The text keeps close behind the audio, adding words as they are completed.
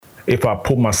if I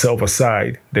put myself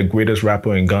aside, the greatest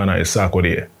rapper in Ghana is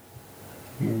Sarkodie.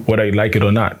 Whether you like it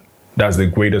or not, that's the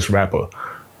greatest rapper.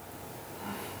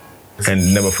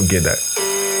 And never forget that.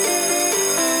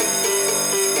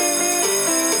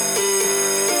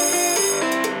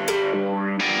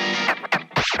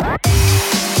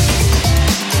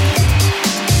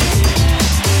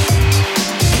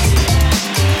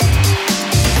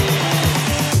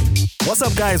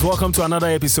 What's up, guys? Welcome to another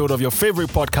episode of your favorite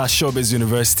podcast, Showbiz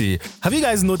University. Have you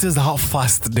guys noticed how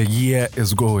fast the year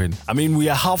is going? I mean, we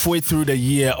are halfway through the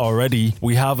year already.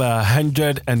 We have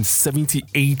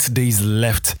 178 days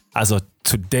left as of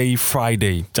today,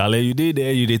 Friday. Charlie, you did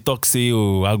there, you did talk, say,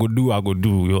 oh, I go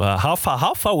do. How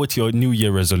far with your New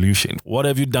Year resolution? What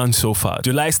have you done so far?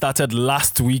 July started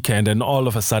last weekend and all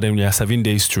of a sudden we are 7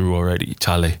 days through already.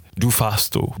 Charlie, do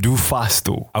fast though.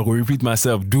 I will repeat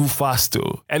myself, do fast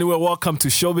though. Anyway, welcome to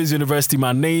Showbiz University.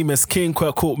 My name is King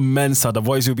Kwaku Mensa, the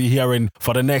voice you'll be hearing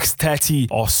for the next 30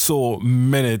 or so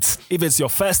minutes. If it's your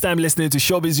first time listening to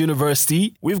Showbiz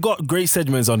University, we've got great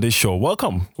segments on this show.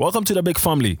 Welcome to the big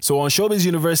family. So on Showbiz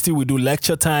University, we do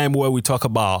lecture time where we talk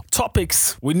about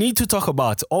topics we need to talk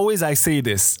about. Always I say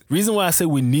this. Reason why I say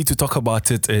we need to talk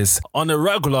about it is on a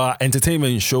regular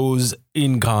entertainment shows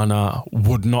in Ghana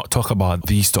would not talk about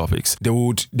these topics. They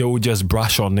would just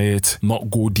brush on it, not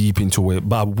go deep into it.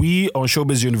 But we on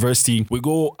Showbiz University, we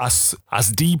go as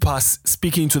deep as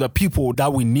speaking to the people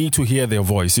that we need to hear their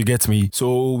voice. You get me?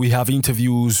 So we have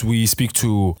interviews, we speak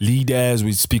to leaders,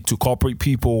 we speak to corporate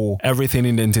people, everything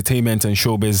in the entertainment and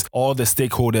showbiz, all the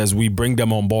stakeholders, we bring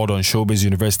them on board on Showbiz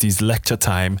University's lecture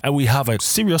time and we have a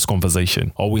serious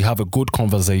conversation or we have a good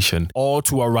conversation, all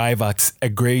to arrive at a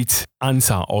great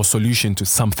answer or solution to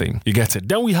something. You get it?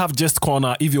 Then we have Just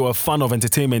Corner. If you're a fan of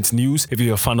entertainment news, if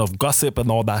you're a fan of gossip and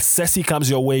all that, Ceci comes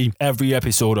your way every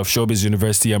episode of Showbiz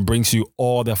University and brings you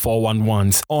all the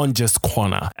 411s on Just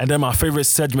Corner. And then my favorite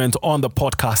segment on the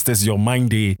podcast is Your Mind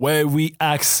Day, where we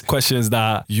ask questions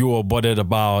that you are bothered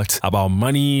about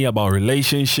money, about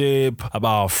relationship,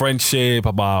 about friendship,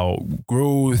 about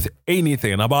growth,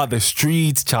 anything, about the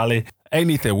streets, Charlie.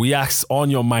 Anything we ask on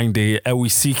Your Mind Day and we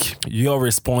seek your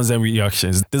response and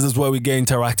reactions. This is where we get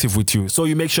interactive with you. So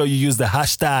you make sure you use the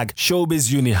hashtag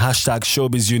ShowbizUni, hashtag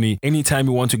ShowbizUni. Anytime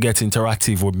you want to get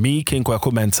interactive with me, King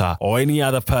Kwaku Mensa, or any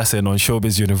other person on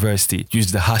Showbiz University,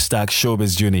 use the hashtag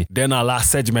ShowbizUni. Then our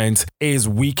last segment is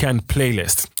Weekend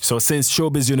Playlist. So since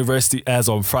Showbiz University airs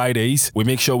on Fridays, we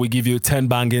make sure we give you 10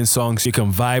 banging songs you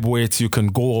can vibe with, you can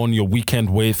go on your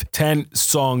weekend with. 10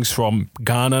 songs from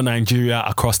Ghana, Nigeria,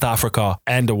 across Africa,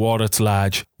 and the world at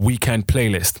large. Weekend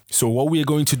playlist. So what we're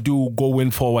going to do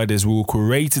going forward is we'll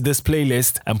create this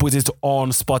playlist and put it on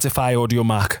Spotify Audio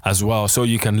Mac as well, so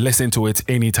you can listen to it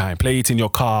anytime. Play it in your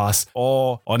cars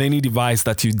or on any device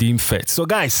that you deem fit. So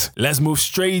guys, let's move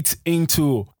straight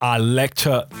into our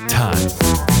lecture time.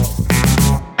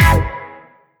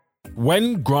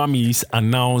 When Grammys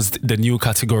announced the new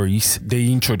categories, they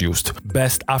introduced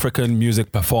Best African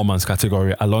Music Performance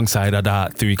category alongside other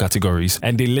 3 categories.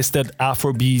 And they listed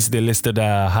Afrobeats, they listed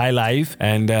High Life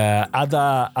and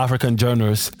other African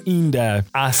genres in there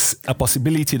as a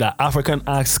possibility that African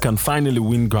acts can finally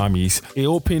win Grammys. It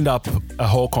opened up a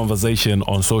whole conversation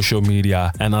on social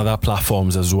media and other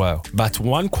platforms as well. But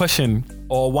one question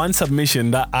or one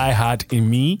submission that I had in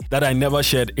me that I never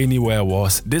shared anywhere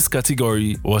was this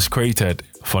category was created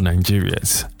for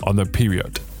Nigerians on the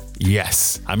period.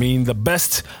 Yes, I mean the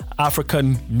Best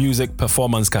African Music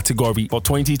Performance category for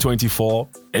 2024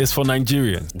 is for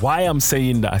Nigerians. Why I'm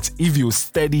saying that, if you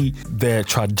study the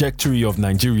trajectory of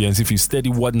Nigerians, if you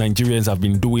study what Nigerians have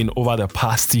been doing over the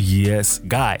past years,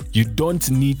 guy, you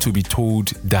don't need to be told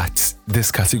that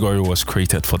this category was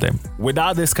created for them.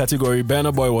 Without this category,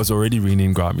 Burna Boy was already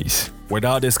winning Grammys.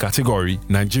 Without this category,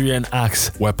 Nigerian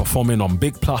acts were performing on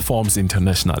big platforms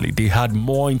internationally. They had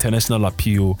more international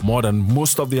appeal, more than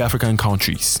most of the African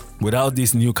countries. Without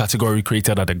this new category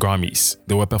created at the Grammys,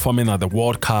 they were performing at the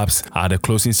World Cups, at the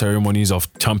closing ceremonies of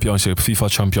championships, FIFA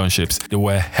championships. They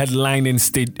were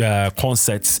headlining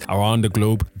concerts around the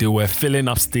globe. They were filling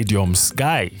up stadiums.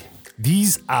 Guy,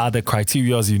 these are the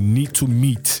criteria you need to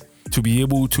meet to be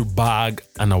able to bag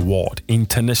an award,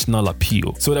 international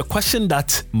appeal. So the question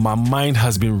that my mind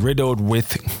has been riddled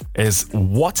with is,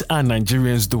 what are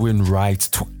Nigerians doing right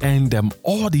to earn them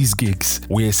all these gigs?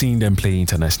 We're seeing them play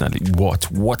internationally.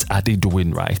 What are they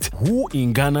doing right? Who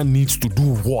in Ghana needs to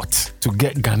do what to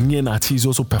get Ghanaian artists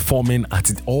also performing at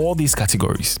all these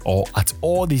categories or at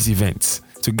all these events?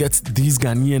 To get these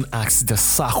Ghanaian acts, the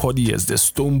Sarkodie's, the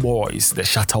Stone Boys, the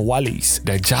Shatawales,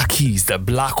 the Jackies, the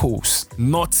Black Holes,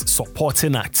 not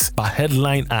supporting acts, but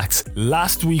headline acts.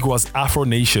 Last week was Afro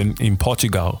Nation in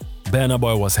Portugal. Burna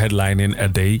Boy was headlining a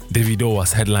day. Davido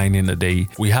was headlining a day.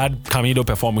 We had Camido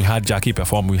perform, we had Jackie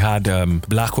perform, we had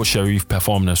Blacko Sharif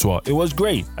perform as well. It was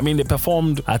great. I mean, they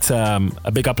performed at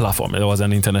a bigger platform. It was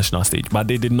an international stage, but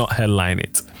they did not headline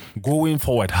it. Going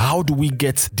forward, how do we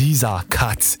get these are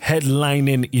cuts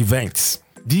headlining events?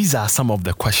 These are some of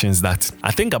the questions that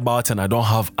I think about and I don't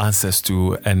have answers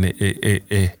to, and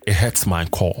it hurts my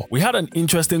core. We had an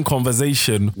interesting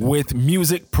conversation with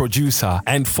music producer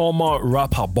and former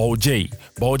rapper Ball J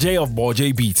of Ball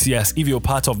J Beats. Yes, if you're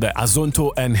part of the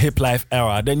Azonto and Hip Life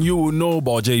era, then you will know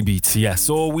Ball J Beats. Yes,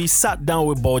 so we sat down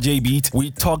with Ball J Beats.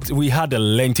 We talked, we had a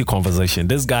lengthy conversation.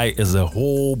 This guy is a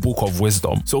whole book of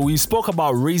wisdom. So we spoke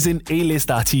about raising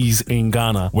A-list artists in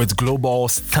Ghana with global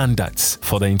standards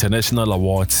for the international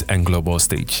awards and global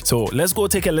stage. So let's go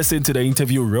take a listen to the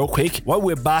interview real quick. When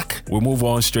we're back, we'll move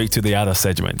on straight to the other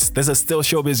segments. This is still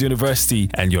Showbiz University,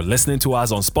 and you're listening to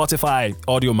us on Spotify,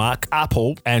 AudioMac,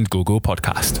 Apple, and Google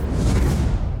Podcast.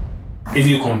 If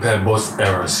you compare both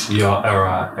eras, your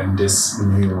era and this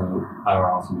new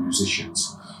era of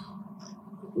musicians,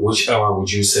 which era would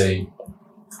you say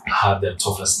had the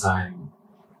toughest time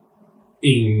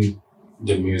in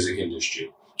the music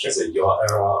industry? Is it your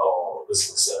era or is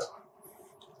this era?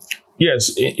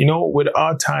 Yes, with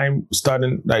our time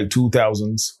starting like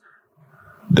 2000s,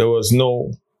 there was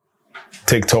no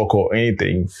TikTok or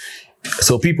anything.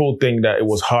 So people think that it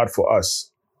was hard for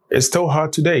us. It's still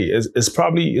hard today. It's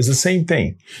probably the same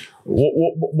thing.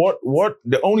 What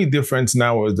the only difference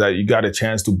now is that you got a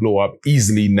chance to blow up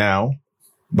easily now,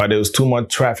 but there was too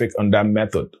much traffic on that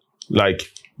method.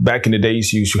 Like back in the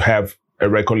days, you should have a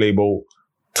record label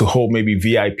to hold maybe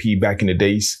VIP back in the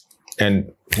days.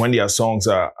 And when their songs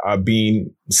are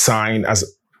being signed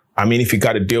if you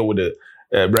got to deal with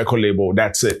a record label,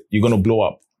 that's it. You're going to blow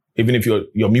up. Even if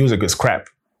your music is crap,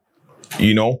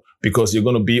 because you're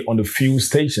going to be on the few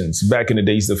stations. Back in the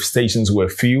days, the stations were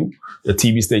few, the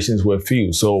TV stations were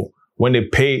few. So when they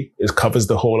pay, it covers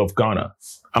the whole of Ghana.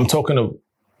 I'm talking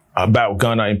about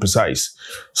Ghana in precise.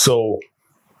 So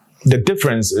the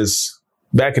difference is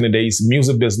back in the days,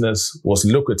 music business was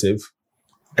lucrative,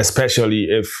 especially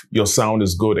if your sound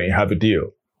is good and you have a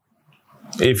deal.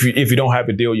 If you don't have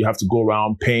a deal, you have to go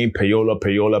around paying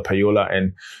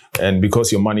payola, and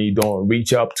because your money don't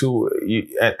reach up to,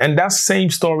 and that same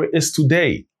story is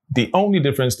today. The only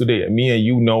difference today, me and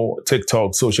you know,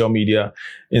 TikTok, social media,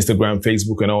 Instagram,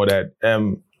 Facebook, and all that.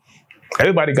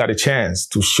 Everybody got a chance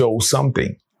to show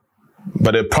something,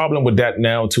 but the problem with that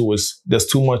now too is there's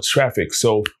too much traffic.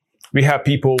 So we have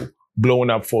people blowing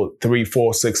up for 3,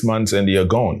 4, 6 months and they are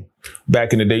gone.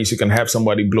 Back in the days, you can have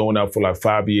somebody blowing up for like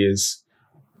 5 years.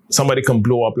 Somebody can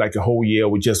blow up like a whole year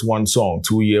with just one song,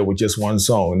 2 years with just one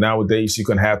song. Nowadays, you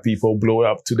can have people blow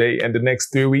up today and the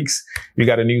next 3 weeks, you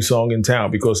got a new song in town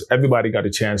because everybody got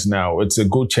a chance now. It's a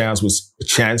good chance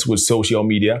with social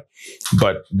media,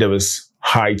 but there is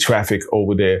high traffic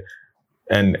over there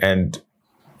and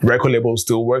record labels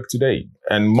still work today.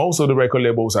 And most of the record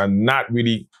labels are not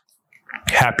really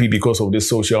happy because of this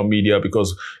social media,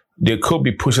 because they could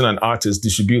be pushing an artist,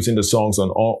 distributing the songs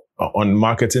on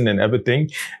marketing and everything,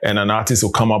 and an artist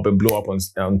will come up and blow up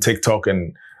on TikTok,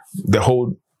 and the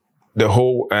whole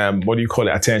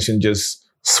attention just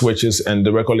switches, and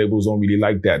the record labels don't really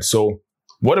like that. So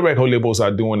what the record labels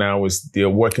are doing now is they're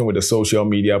working with the social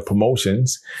media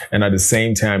promotions, and at the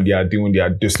same time they are doing their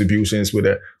distributions with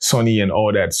the Sony and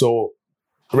all that. So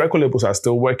record labels are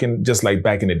still working just like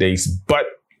back in the days, but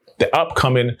the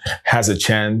upcoming has a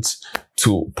chance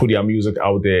to put their music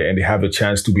out there and they have a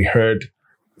chance to be heard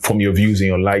from your views and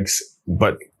your likes.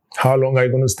 But how long are you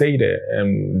going to stay there?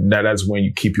 And that's when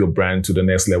you keep your brand to the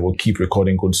next level, keep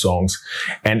recording good songs.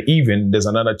 And even there's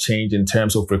another change in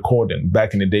terms of recording.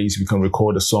 Back in the days, we can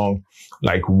record a song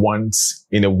like once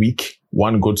in a week,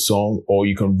 one good song, or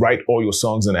you can write all your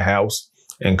songs in a house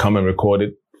and come and record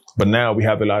it. But now we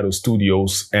have a lot of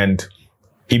studios, and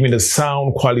even the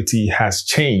sound quality has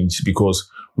changed because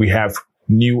we have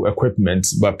new equipment,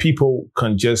 but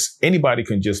anybody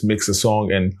can just mix a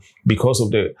song. And because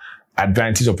of the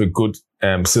advantage of a good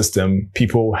system,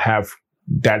 people have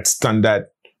that standard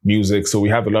music. So we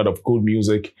have a lot of good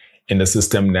music in the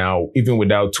system now, even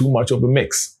without too much of a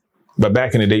mix. But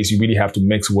back in the days, you really have to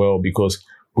mix well because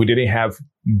we didn't have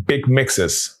big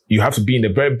mixers. You have to be in a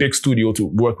very big studio to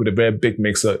work with a very big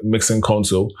mixing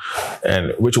console,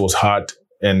 and which was hard.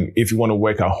 And if you want to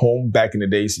work at home back in the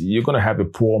days, you're going to have a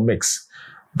poor mix.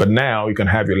 But now you can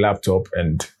have your laptop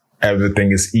and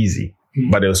everything is easy.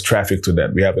 Mm-hmm. But there's traffic to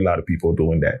that. We have a lot of people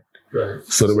doing that. Right.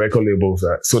 So the record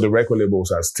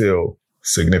labels are still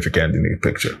significant in the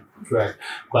picture. Right.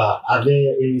 But are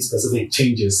there any specific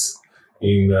changes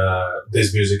in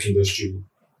this music industry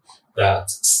that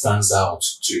stands out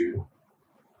to you?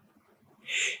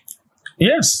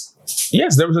 Yes,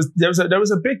 there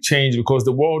was a big change because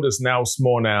the world is now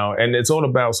small now, and it's all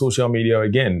about social media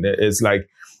again. It's like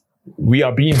we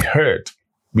are being heard.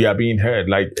 We are being heard.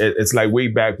 Like it's like way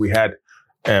back we had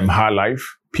high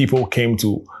life. People came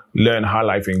to learn high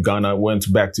life in Ghana,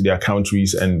 went back to their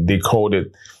countries, and they called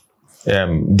it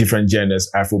different genres,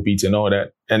 Afrobeat and all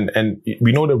that. And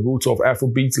we know the roots of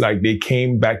Afrobeat. Like they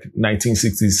came back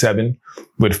 1967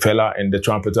 with Fela and the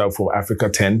trumpeter from Africa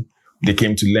 10. They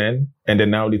came to learn, and then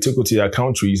now they took it to their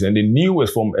countries, and they knew it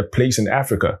was from a place in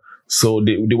Africa. So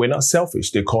they were not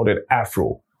selfish. They called it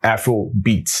Afro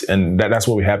beats. And that's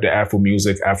why we have the Afro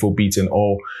music, Afro beats, and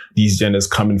all these genres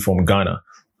coming from Ghana.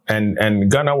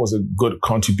 And Ghana was a good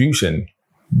contribution.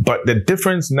 But the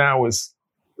difference now is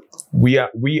we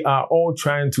are all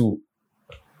trying to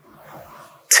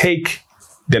take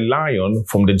the lion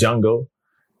from the jungle,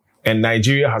 and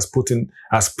Nigeria has put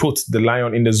the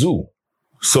lion in the zoo.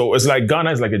 So it's like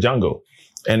Ghana is like a jungle,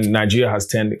 and Nigeria has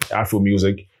turned Afro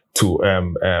music to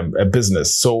a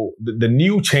business. So the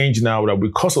new change now that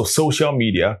because of social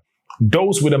media,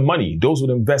 those with the money, those with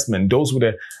investment, those with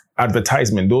the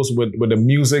advertisement, those with the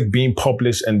music being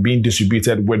published and being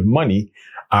distributed with money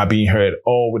are being heard,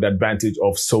 all with the advantage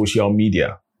of social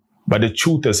media. But the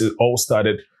truth is it all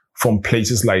started from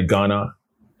places like Ghana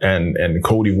and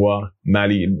Cote d'Ivoire,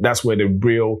 Mali. That's where the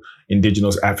real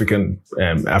indigenous African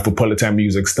Afropolitan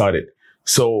music started.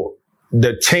 So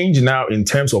the change now in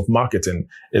terms of marketing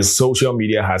is social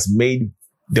media has made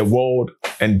the world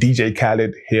and DJ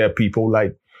Khaled hear people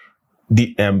like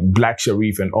the Black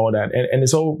Sharif and all that. And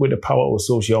it's all with the power of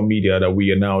social media that we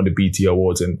are now in the BT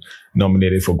Awards and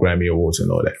nominated for Grammy Awards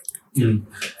and all that.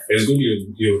 It's good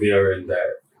you're there and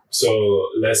that. So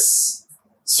let's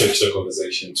switch the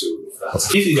conversation to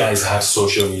that. If you guys had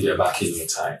social media back in your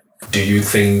time, do you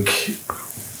think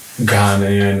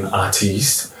Ghanaian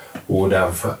artists would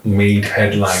have made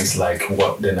headlines like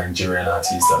what the Nigerian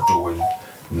artists are doing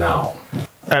now?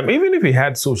 Even if we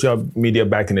had social media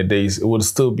back in the days, it would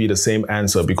still be the same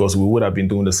answer because we would have been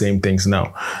doing the same things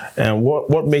now. And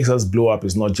what makes us blow up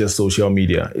is not just social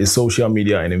media. It's social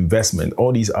media and investment.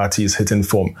 All these artists hitting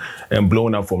from and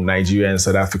blowing up from Nigeria and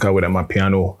South Africa with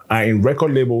Amapiano are in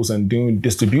record labels and doing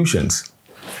distributions.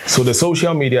 So the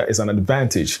social media is an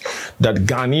advantage that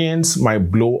Ghanaians might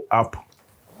blow up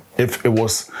if it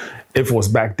was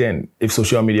back then, if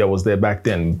social media was there back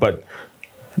then. But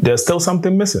there's still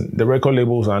something missing. The record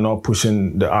labels are not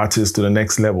pushing the artists to the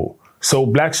next level. So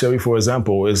Black Sherry, for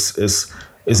example, is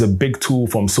a big tool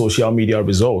from social media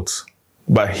results.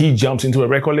 But he jumps into a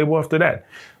record label after that.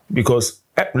 Because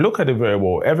look at it very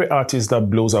well. Every artist that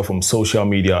blows up from social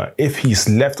media, if he's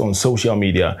left on social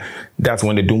media, that's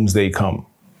when the doomsday come.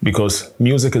 Because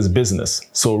music is business.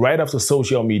 So right after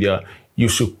social media, you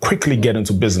should quickly get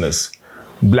into business.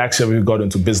 Black Sherry got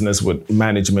into business with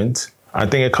management, I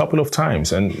think a couple of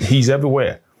times, and he's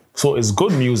everywhere. So it's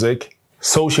good music,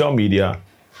 social media,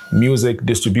 music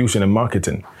distribution and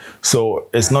marketing. So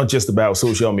it's not just about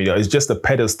social media. It's just a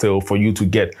pedestal for you to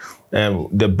get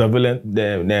the benevolent,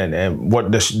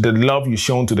 the love you've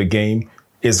shown to the game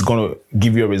is going to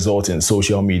give you a result in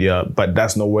social media, but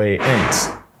that's not where it ends.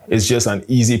 It's just an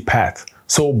easy path.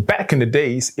 So back in the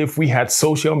days, if we had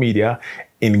social media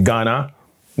in Ghana,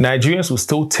 Nigerians would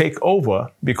still take over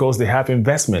because they have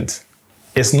investment.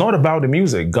 It's not about the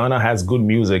music. Ghana has good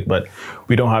music, but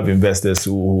we don't have investors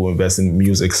who invest in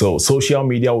music. So social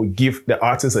media will give the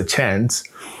artists a chance.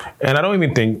 And I don't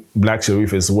even think Black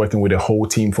Sherif is working with a whole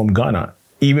team from Ghana.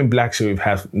 Even Black Sherif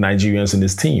has Nigerians in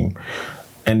his team.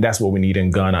 And that's what we need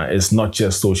in Ghana. It's not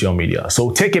just social media. So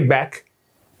take it back.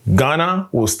 Ghana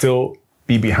will still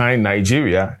be behind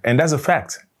Nigeria. And that's a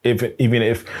fact. Even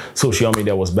if social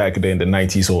media was back there in the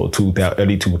 90s or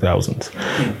early 2000s,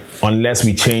 unless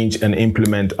we change and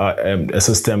implement a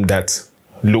system that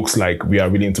looks like we are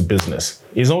really into business.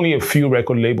 It's only a few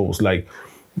record labels like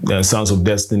Sounds of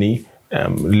Destiny,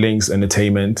 Lynx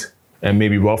Entertainment, and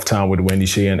maybe Rough Town with Wendy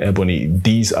Shea and Ebony.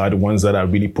 These are the ones that are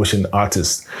really pushing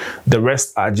artists. The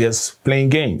rest are just playing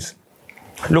games.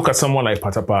 Look at someone like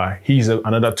Patapaa. He's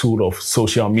another tool of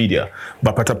social media.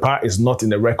 But Patapaa is not in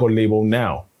the record label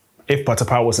now. If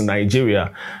Patapaa was in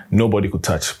Nigeria, nobody could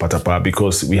touch Patapaa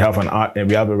because we have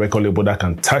a record label that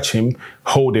can touch him,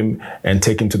 hold him, and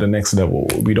take him to the next level.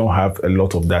 We don't have a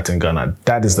lot of that in Ghana.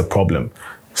 That is the problem.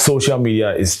 Social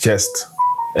media is just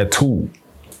a tool.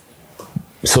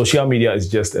 Social media is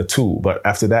just a tool. But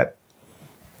after that,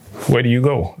 where do you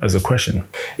go as a question?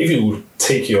 If you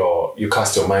take you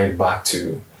cast your mind back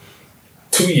to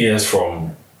 2 years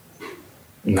from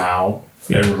now,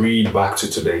 and read back to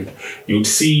today, you'd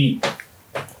see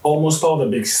almost all the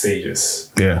big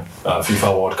stages. Yeah.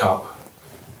 FIFA World Cup,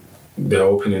 the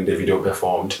opening Davido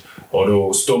performed. Although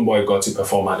Stonebwoy got to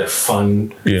perform at the Fun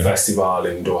Festival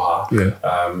in Doha.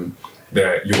 Yeah.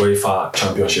 The UEFA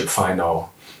Championship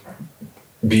final,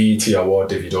 BET Award,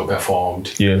 Davido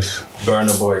performed. Yes.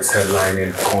 Burna Boy is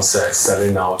headlining concerts,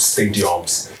 selling out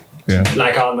stadiums. Yeah.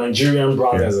 Like our Nigerian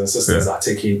brothers and sisters are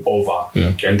taking over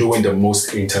and doing the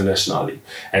most internationally.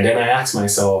 And then I asked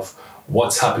myself,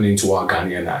 what's happening to our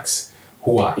Ghanaian acts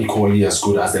who are equally as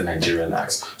good as the Nigerian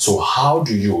acts? So how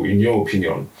do you, in your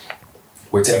opinion,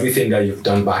 with everything that you've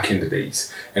done back in the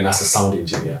days and as a sound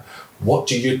engineer, what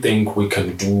do you think we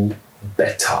can do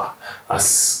better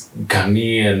as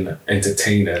Ghanaian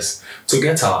entertainers to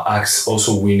get our acts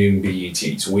also winning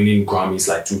BETs, winning Grammys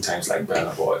like 2 times like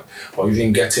Burna Boy, or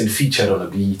even getting featured on a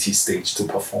BET stage to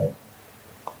perform?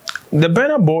 The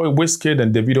Burna Boy, Wizkid,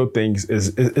 and Davido things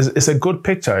is a good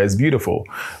picture. It's beautiful.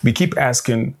 We keep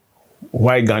asking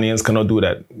why Ghanaians cannot do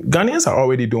that. Ghanaians are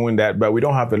already doing that, but we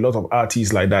don't have a lot of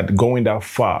artists like that going that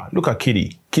far. Look at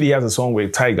Kitty. Kitty has a song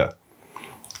with Tiger.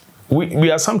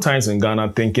 We are sometimes in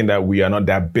Ghana thinking that we are not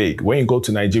that big. When you go to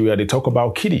Nigeria, they talk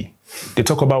about Kitty. They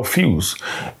talk about Fuse.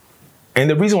 And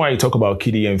the reason why you talk about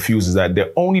Kitty and Fuse is that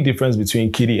the only difference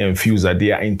between Kitty and Fuse is that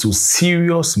they are into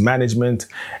serious management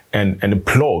and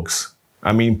plugs.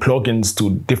 I mean, plugins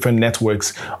to different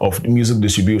networks of music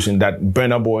distribution that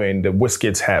Burna Boy and the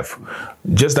Wizkids have.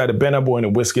 Just that the Burna Boy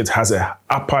and the Wizkids has a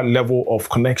upper level of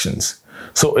connections.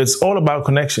 So it's all about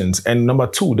connections. And number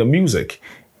 2, the music.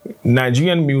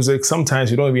 Nigerian music, sometimes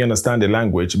you don't even understand the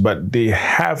language, but they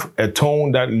have a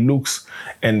tone that looks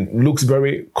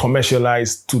very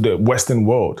commercialized to the Western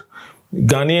world.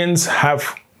 Ghanaians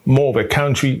have more of a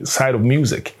country side of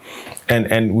music.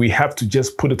 And we have to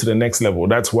just put it to the next level.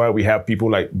 That's why we have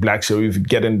people like Black Sherif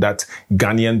getting that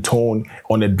Ghanaian tone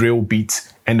on a drill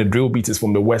beat. And the drill beat is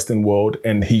from the Western world.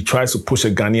 And he tries to push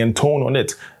a Ghanaian tone on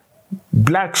it.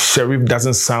 Black Sherif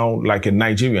doesn't sound like a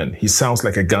Nigerian. He sounds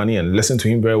like a Ghanaian. Listen to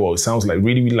him very well. It sounds like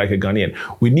really, really like a Ghanaian.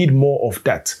 We need more of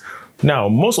that. Now,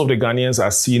 most of the Ghanaians I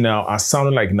see now are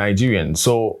sounding like Nigerians.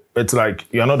 So it's like,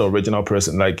 you're not the original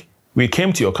person. Like, we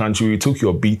came to your country, we took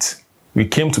your beat. We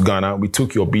came to Ghana, we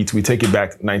took your beat, we take it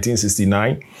back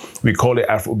 1969. We call it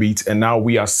Afrobeat, and now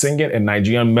we are singing a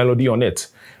Nigerian melody on it.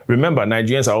 Remember,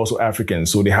 Nigerians are also African,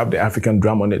 so they have the African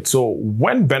drum on it. So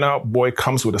when Burna Boy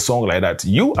comes with a song like that,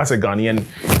 you as a Ghanaian,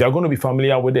 you're going to be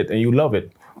familiar with it and you love it.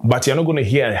 But you're not going to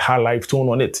hear a high life tone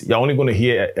on it. You're only going to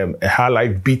hear a high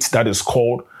life beat that is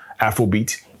called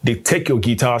Afrobeat. They take your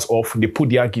guitars off, they put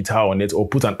their guitar on it, or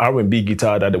put an R&B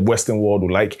guitar that the Western world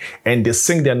would like, and they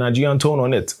sing their Nigerian tone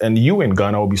on it. And you in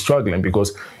Ghana will be struggling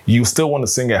because you still want to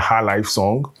sing a high life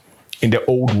song in the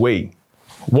old way.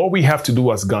 What we have to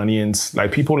do as Ghanaians,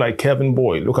 like people like Kevin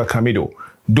Boy, look at Camido,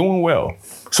 doing well.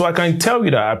 So I can tell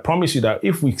you that, I promise you that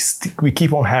if we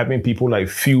keep on having people like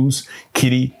Fuse,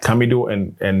 Kitty, Camido,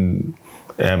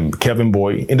 and Kevin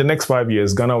Boy, in the next 5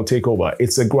 years, Ghana will take over.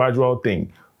 It's a gradual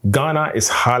thing. Ghana is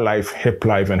high life, hip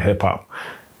life, and hip hop.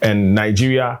 And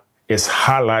Nigeria is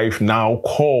high life now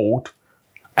called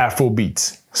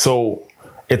Afrobeat. So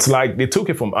it's like they took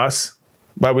it from us,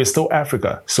 but we're still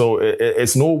Africa. So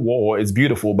it's no war, it's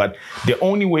beautiful. But the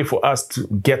only way for us to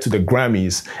get to the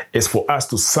Grammys is for us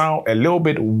to sound a little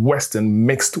bit Western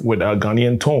mixed with our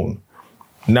Ghanaian tone.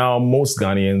 Now, most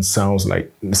Ghanaians sound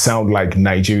like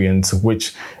Nigerians,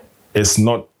 which is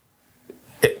not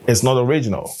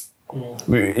original.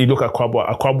 You look at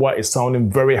Akwabwa. Akwabwa is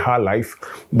sounding very high life,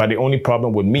 but the only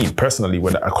problem with me personally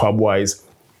with Akwabwa is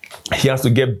he has to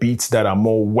get beats that are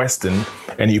more Western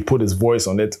and he put his voice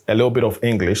on it, a little bit of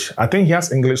English. I think he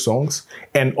has English songs,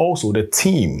 and also the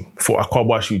team for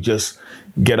Akwabwa should just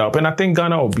get up. And I think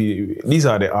Ghana these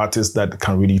are the artists that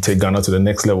can really take Ghana to the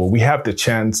next level. We have the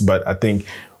chance, but I think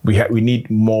we need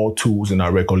more tools in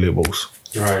our record labels.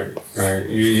 Right.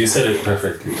 You said it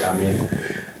perfectly. I mean,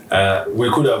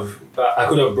 I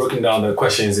could have broken down the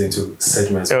questions into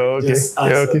segments. Oh, okay. Just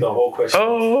answer the whole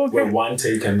question with one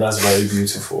take, and that's very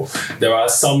beautiful. There are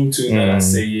some too that are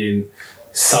saying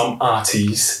some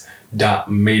artists that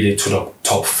made it to the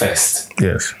top first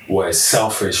were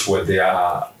selfish with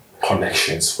their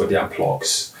connections, with their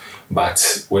plugs.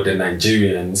 But with the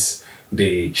Nigerians,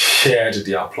 they shared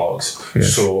their plugs.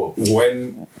 Yes. So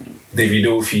when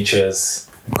Davido features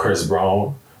Chris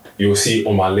Brown, you'll see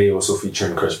Omale also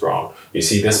featuring Chris Brown. You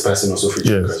see this person also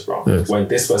featuring Chris Brown. Yes. When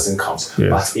this person comes. Yes.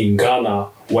 But in Ghana,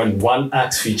 when one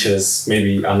act features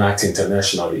maybe an act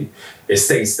internationally, it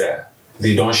stays there.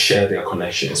 they don't share their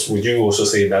connections. Would you also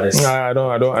say that is? No,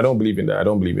 I don't believe in that. I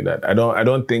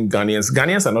don't think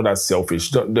Ghanaians are not that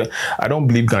selfish. I don't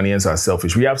believe Ghanaians are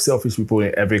selfish. We have selfish people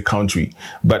in every country,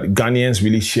 but Ghanaians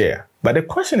really share. But the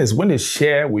question is, when they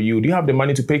share with you, do you have the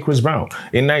money to pay Chris Brown?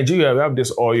 In Nigeria, we have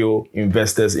this oil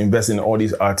investors investing in all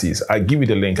these artists. I give you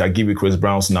the link. I give you Chris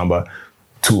Brown's number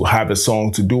to have a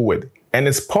song to do with. And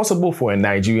it's possible for a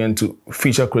Nigerian to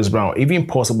feature Chris Brown, even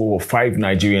possible for 5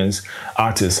 Nigerians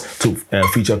artists to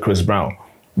feature Chris Brown.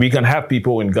 We can have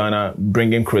people in Ghana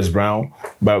bringing Chris Brown,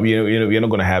 but we're not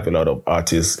going to have a lot of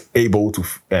artists able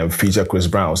to feature Chris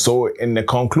Brown. So in the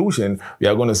conclusion, we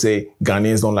are going to say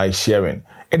Ghanaians don't like sharing.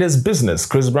 It is business.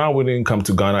 Chris Brown wouldn't come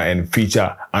to Ghana and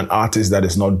feature an artist that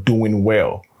is not doing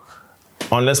well,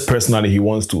 unless personally he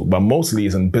wants to, but mostly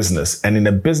it's in business. And in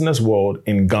the business world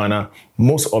in Ghana,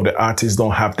 most of the artists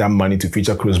don't have that money to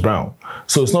feature Chris Brown.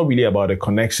 So it's not really about a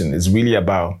connection. It's really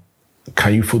about,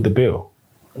 can you foot the bill?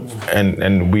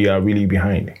 And we are really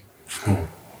behind.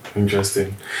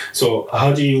 Interesting. So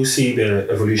how do you see the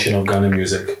evolution of Ghana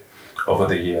music over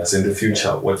the years? In the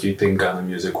future, what do you think Ghana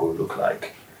music will look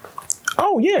like?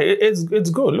 Oh yeah, it's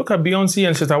good. Look at Beyonce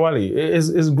and Shatta Wale.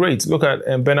 It's great. Look at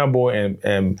Burna Boy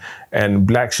and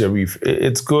Black Sherif.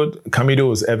 It's good.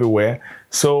 Kamido is everywhere.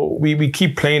 So we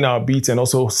keep playing our beats and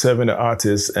also serving the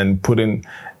artists and putting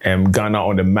Ghana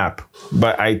on the map.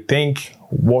 But I think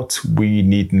what we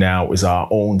need now is our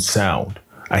own sound.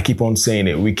 I keep on saying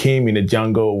it. We came in the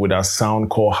jungle with our sound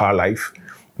called High Life.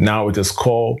 Now it is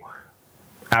called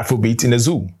Afrobeat in the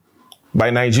Zoo by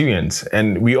Nigerians.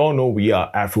 And we all know we are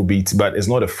Afrobeats, but it's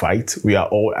not a fight. We are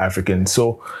all African.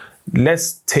 So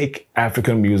let's take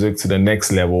African music to the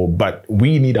next level, but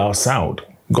we need our sound.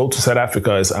 Go to South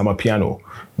Africa, it's Amapiano.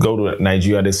 Go to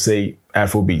Nigeria, they say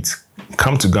Afrobeats.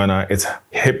 Come to Ghana, it's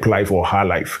hip life or high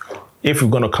life. If we're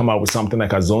gonna come out with something like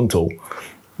Azonto,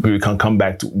 we can come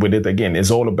back with it again.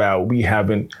 It's all about we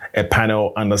having a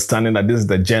panel understanding that this is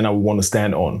the genre we want to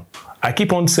stand on. I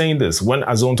keep on saying this. When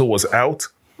Azonto was out,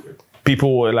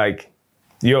 people were like,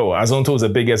 yo, Azonto is the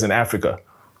biggest in Africa.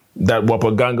 That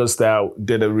Wapaganga style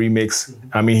did a remix.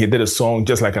 I mean, he did a song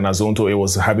just like an Azonto. It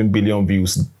was having billion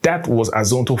views. That was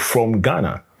Azonto from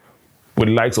Ghana, with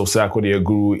likes of Sarkodie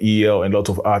Guru, EL, and a lot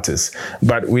of artists.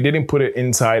 But we didn't put it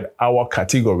inside our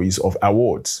categories of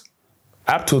awards.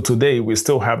 Up till today, we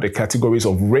still have the categories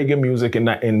of reggae music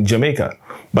in Jamaica.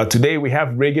 But today we have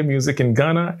reggae music in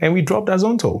Ghana and we dropped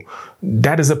Azonto.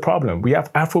 That is a problem. We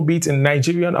have Afrobeat in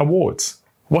Nigerian awards.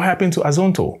 What happened to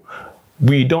Azonto?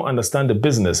 We don't understand the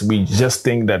business. We just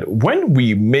think that when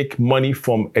we make money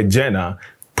from a genre,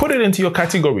 put it into your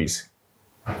categories.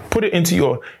 Put it into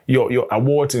your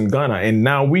awards in Ghana. And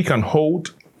now we can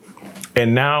hold,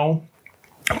 and now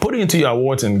put it into your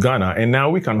awards in Ghana, and now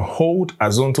we can hold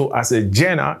Azonto as a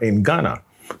genre in Ghana.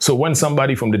 So when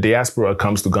somebody from the diaspora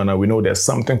comes to Ghana, we know there's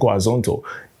something called Azonto.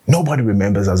 Nobody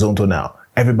remembers Azonto now.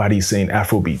 Everybody's saying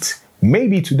Afrobeat.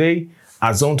 Maybe today,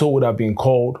 Azonto would have been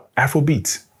called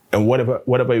Afrobeat. And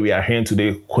whatever we are hearing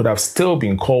today could have still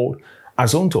been called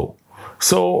Azonto.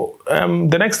 So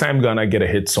the next time Ghana get a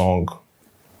hit song,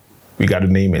 we got to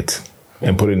name it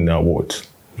and put it in the awards.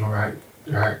 All right.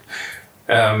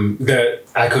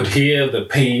 I could hear the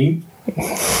pain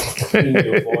in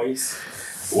your voice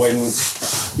when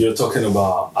you're talking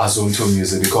about Azonto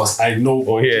music, because I know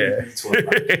it was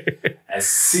like a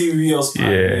serious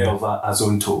pioneer of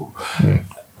Azonto.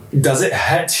 Does it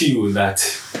hurt you that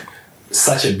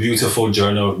such a beautiful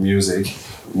genre of music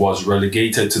was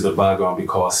relegated to the background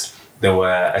because there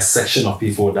were a section of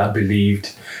people that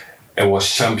believed it was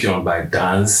championed by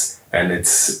dance and it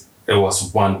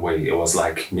was one way, it was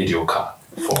like mediocre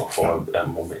for a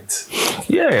moment?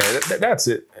 Yeah, that's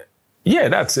it. Yeah,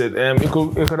 that's it. It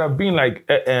could have been like,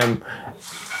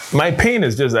 my pain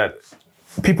is just that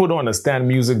people don't understand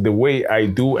music the way I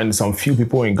do and some few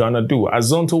people in Ghana do.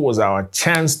 Azonto was our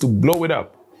chance to blow it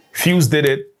up. Fuse did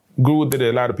it. Guru did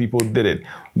it. A lot of people did it.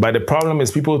 But the problem is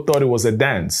people thought it was a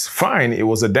dance. Fine, it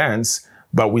was a dance,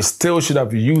 but we still should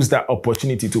have used that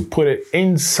opportunity to put it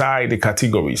inside the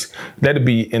categories. Let it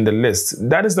be in the list.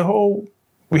 That is the whole...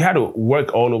 We had to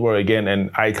work all over again, and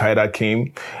Al-Qaeda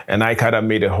came, and Al-Qaeda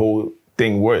made the whole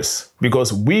thing worse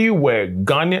because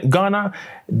Ghana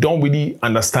don't really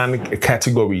understand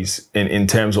categories in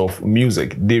terms of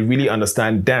music. They really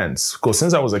understand dance. Because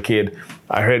since I was a kid,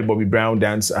 I heard Bobby Brown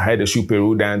dance, I heard the Shoe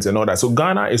Peru dance and all that. So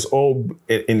Ghana is all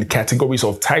in categories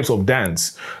of types of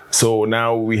dance. So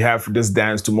now we have this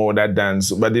dance, tomorrow that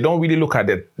dance, but they don't really look at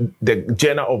the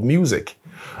genre of music.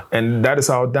 And that is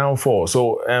our downfall.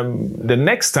 So the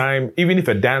next time, even if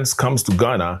a dance comes to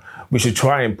Ghana, we should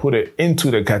try and put it into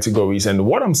the categories. And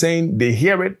what I'm saying, they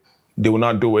hear it, they will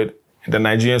not do it. the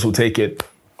Nigerians will take it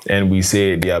and we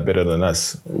say they are better than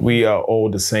us. We are all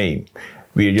the same.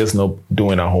 We are just not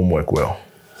doing our homework well.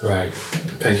 Right.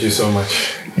 Thank you so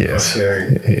much for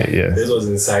sharing. Yes. This was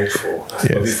insightful. Yes.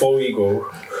 But before we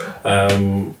go,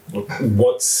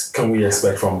 what can we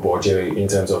expect from Borje in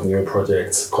terms of new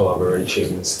projects,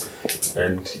 collaborations,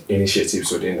 and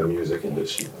initiatives within the music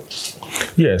industry?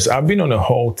 Yes, I've been on a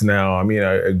halt now. I mean,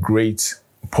 a great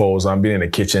pause. I've been in the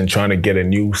kitchen trying to get a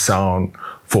new sound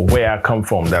for where I come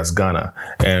from. That's Ghana.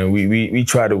 And we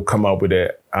try to come up with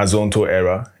the Azonto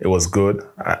era. It was good.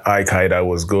 Al-Qaeda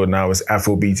was good. Now it's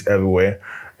Afrobeat everywhere.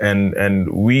 And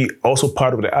we also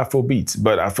part of the Afrobeat.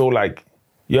 But I feel like,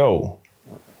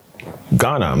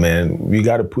 Ghana, man, we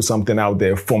got to put something out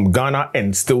there from Ghana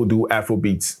and still do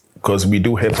Afrobeats, because we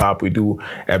do hip hop, we do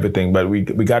everything, but we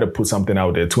got to put something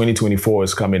out there. 2024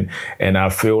 is coming, and I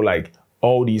feel like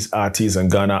all these artists in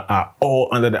Ghana are all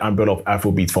under the umbrella of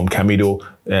Afrobeat, from Camido,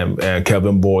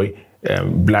 Kelvin Boy,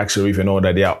 Black Sherif and all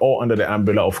that. They are all under the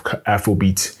umbrella of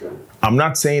Afrobeat. I'm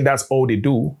not saying that's all they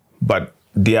do, but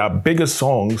their biggest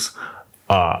songs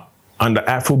are under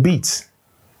Afrobeat.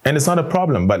 And it's not a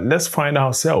problem, but let's find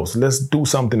ourselves. Let's do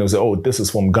something and say, this is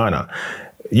from Ghana.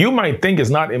 You might think it's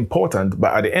not important,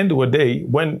 but at the end of the day,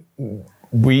 when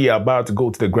we are about to go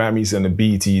to the Grammys and the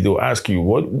BET, they'll ask you,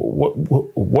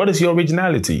 what is your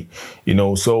originality?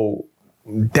 So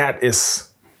that is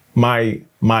my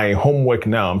homework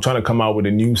now. I'm trying to come out with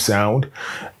a new sound,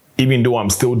 even though I'm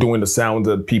still doing the sound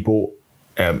that people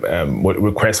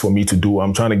request for me to do.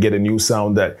 I'm trying to get a new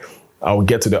sound that I'll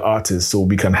get to the artist so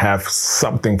we can have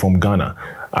something from Ghana.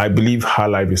 I believe High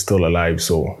Life is still alive,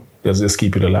 so let's just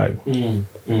keep it alive.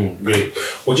 Great.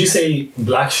 Would you say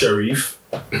Black Sherif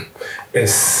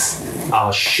is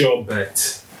our sure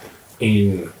bet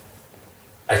in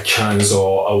a chance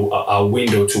or a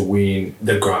window to win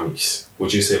the Grammys?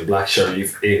 Would you say Black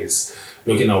Sherif is,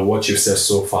 looking at what you've said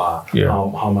so far,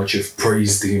 how much you've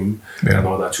praised him and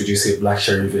all that, would you say Black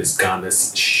Sherif is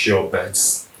Ghana's sure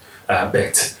bet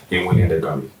in winning the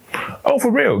Grammy? Oh,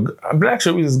 for real. Black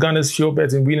Sherif is Ghana's sure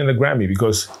bet in winning the Grammy,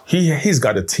 because he's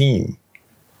got a team.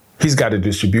 He's got a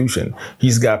distribution.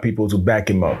 He's got people to back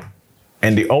him up.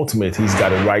 And the ultimate, he's got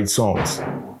to write songs.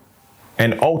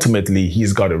 And ultimately,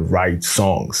 he's got to write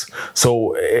songs.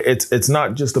 So it's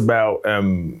not just about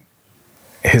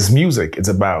his music. It's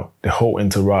about the whole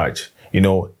entourage,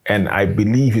 and I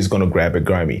believe he's going to grab a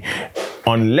Grammy.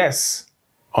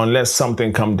 Unless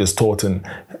something comes distorting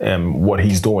what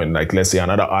he's doing, like let's say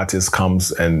another artist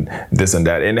comes and this and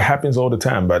that, and it happens all the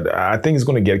time. But I think he's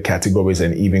going to get categories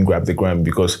and even grab the Grammy,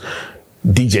 because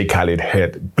DJ Khaled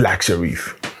had Black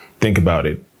Sherif. Think about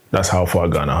it. That's how far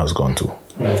Ghana has gone to.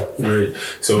 Great.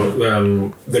 So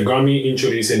the Grammy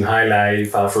introducing High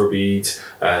Life, Afrobeat,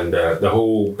 and the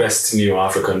whole Best New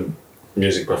African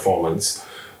Music Performance.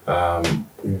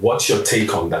 What's your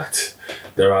take on that?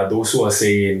 There are those who are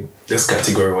saying this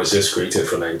category was just created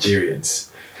for Nigerians.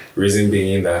 Reason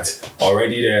being that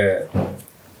already the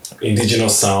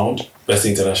indigenous sound, Best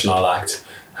International Act,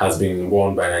 has been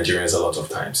won by Nigerians a lot of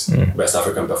times. Best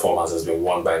African Performance has been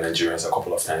won by Nigerians a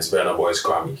couple of times. Burna Boy's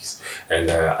Grammys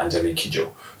and Angelique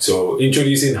Kidjo. So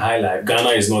introducing High Life, Ghana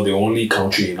is not the only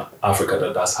country in Africa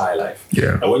that does High Life.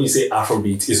 Yeah. And when you say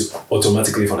Afrobeat, it's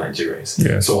automatically for Nigerians.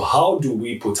 Yeah. So how do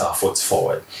we put our foot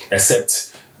forward, except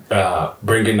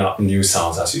bringing up new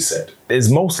sounds, as you said? It's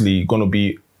mostly going to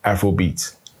be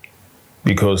Afrobeat,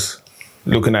 because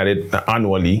looking at it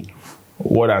annually,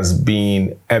 what has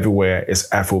been everywhere is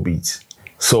Afrobeat.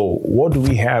 So what do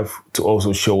we have to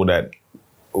also show that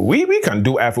we can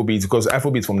do Afrobeat, because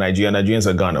Afrobeat from Nigeria, Nigerians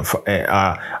are Ghana,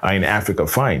 are in Africa,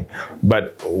 fine.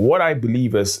 But what I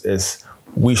believe is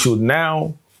we should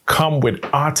now come with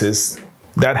artists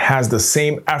that has the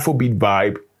same Afrobeat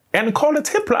vibe and call it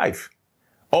hip life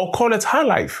or call it high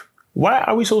life. Why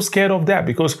are we so scared of that?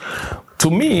 Because to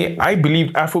me, I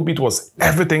believed Afrobeat was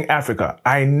everything Africa.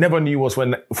 I never knew it was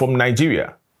from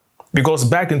Nigeria. Because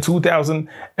back in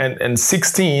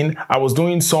 2016, I was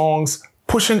doing songs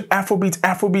pushing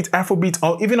Afrobeat,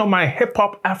 or even on my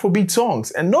hip-hop Afrobeat songs.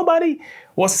 And nobody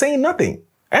was saying nothing.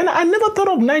 And I never thought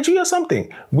of Nigeria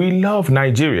something. We love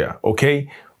Nigeria, okay?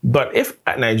 But if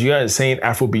Nigeria is saying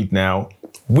Afrobeat now,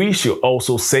 we should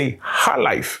also say high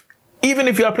life, even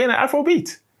if you are playing an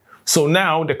Afrobeat. So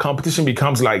now the competition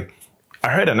becomes like, I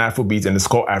heard an Afrobeat and it's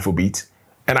called Afrobeat,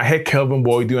 and I heard Kelvin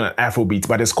Boy doing an Afrobeat,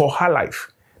 but it's called High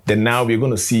Life. Then now we're going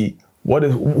to see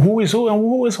who is who and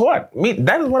who is what. I mean,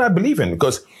 that is what I believe in,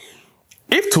 because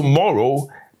if tomorrow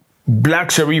Black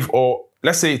Sherif, or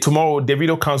let's say tomorrow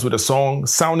Davido comes with a song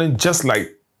sounding just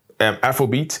like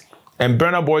Afrobeat, and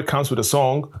Burna Boy comes with a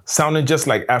song sounding just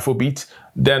like Afrobeat,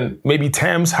 then maybe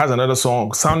Thames has another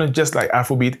song sounding just like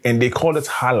Afrobeat, and they call it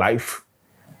High Life,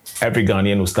 every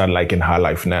Ghanaian will start liking High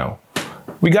Life now.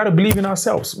 We got to believe in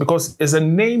ourselves because it's a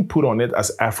name put on it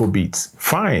as Afrobeats.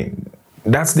 Fine,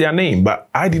 that's their name, but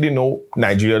I didn't know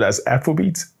Nigeria as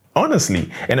Afrobeats. Honestly,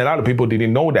 and a lot of people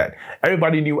didn't know that.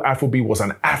 Everybody knew Afrobeat was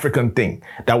an African thing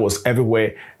that was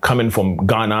everywhere, coming from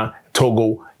Ghana,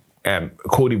 Togo,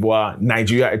 Cote d'Ivoire,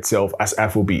 Nigeria itself as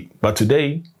Afrobeat. But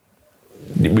today,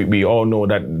 we all know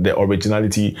that the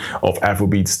originality of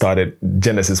Afrobeat started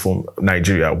Genesis from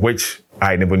Nigeria, which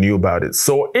I never knew about it.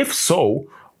 So if so,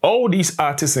 all these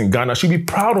artists in Ghana should be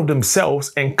proud of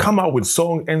themselves and come out with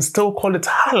song and still call it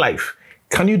High Life.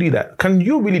 Can you do that? Can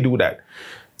you really do that?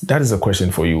 That is a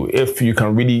question for you. If you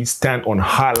can really stand on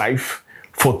High Life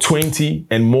for 20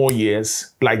 and more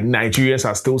years, like Nigerians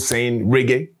are still saying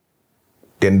reggae,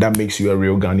 then that makes you a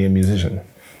real Ghanaian musician.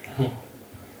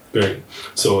 Great.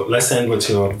 So let's end with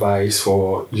your advice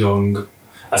for young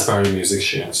aspiring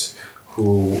musicians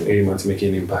who aim at making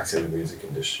an impact in the music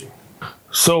industry.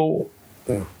 So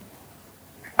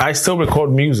I still record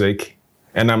music,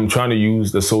 and I'm trying to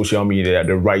use the social media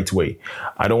the right way.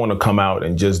 I don't want to come out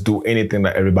and just do anything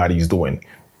that everybody's doing.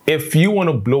 If you want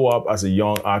to blow up as a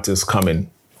young artist coming,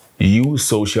 use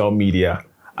social media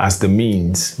as the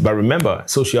means. But remember,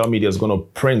 social media is going to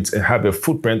print and have a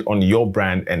footprint on your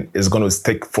brand, and it's going to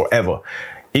stick forever.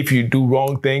 If you do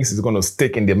wrong things, it's going to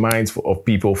stick in the minds of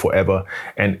people forever.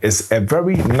 And it's a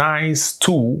very nice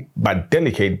tool, but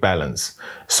delicate balance.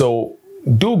 So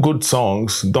do good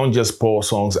songs. Don't just pour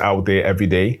songs out there every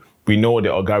day. We know the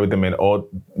algorithm and all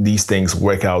these things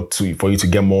work out for you to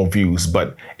get more views,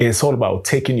 but it's all about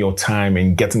taking your time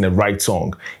and getting the right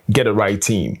song, get the right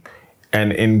team.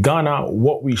 And in Ghana,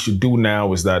 what we should do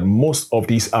now is that most of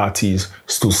these artists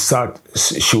should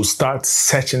start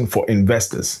searching for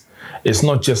investors. It's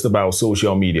not just about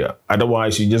social media.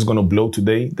 Otherwise, you're just going to blow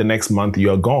today. The next month,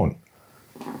 you're gone.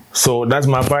 So that's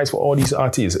my advice for all these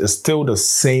artists. It's still the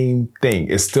same thing.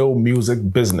 It's still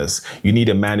music business. You need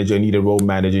a manager, you need a road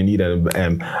manager, you need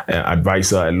an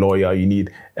advisor, a lawyer, you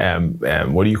need,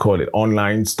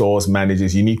 online stores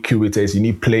managers, you need curators, you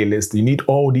need playlists, you need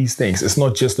all these things. It's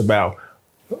not just about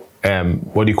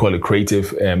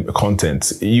creative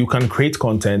content. You can create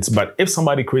content, but if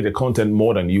somebody created content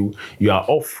more than you, you are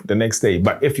off the next day.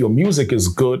 But if your music is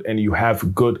good and you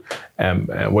have good,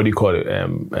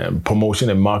 promotion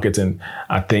and marketing,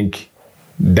 I think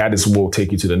that is what will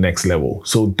take you to the next level.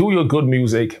 So do your good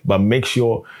music, but make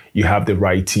sure you have the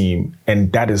right team.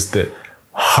 And that is the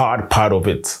hard part of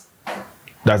it.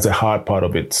 That's the hard part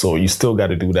of it. So you still got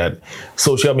to do that.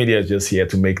 Social media is just here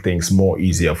to make things more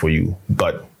easier for you.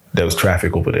 But there's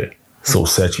traffic over there. So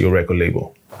search your record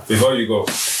label. Before you go,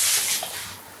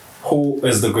 who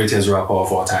is the greatest rapper of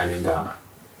all time in Ghana?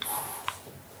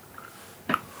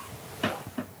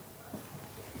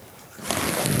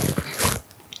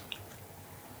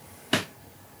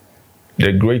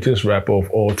 The greatest rapper of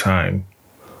all time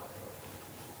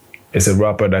is a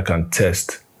rapper that can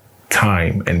test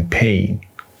time and pain,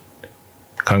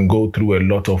 can go through a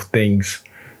lot of things,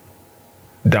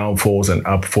 downfalls and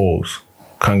upfalls,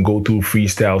 can go through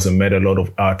freestyles and murder a lot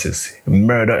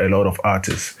of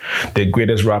artists. The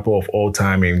greatest rapper of all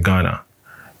time in Ghana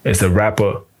is a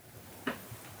rapper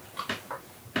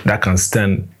that can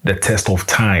stand the test of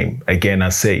time, again I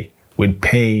say, with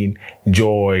pain,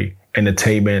 joy,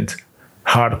 entertainment,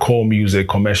 hardcore music,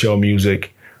 commercial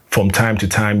music, from time to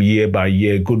time, year by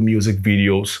year, good music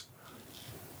videos.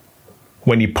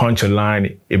 When he punch a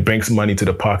line, it brings money to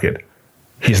the pocket.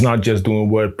 He's not just doing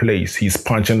word plays. He's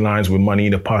punching lines with money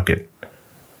in the pocket.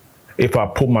 If I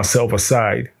put myself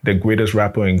aside, the greatest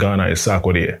rapper in Ghana is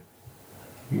Sarkodie.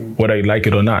 Whether you like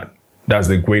it or not, that's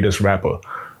the greatest rapper.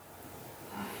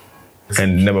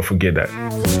 And never forget that.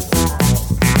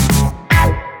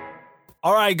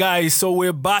 All right, guys, so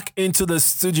we're back into the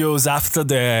studios after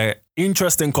the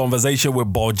interesting conversation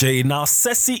with Borjay. Now,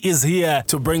 Ceci is here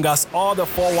to bring us all the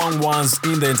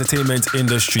 411s in the entertainment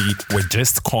industry with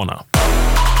Just Corner.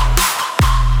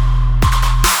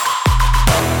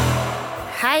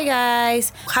 Hi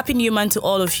guys, happy new month to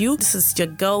all of you. This is your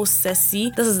girl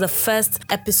Ceci. This is the first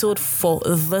episode for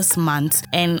this month,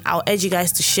 and I'll urge you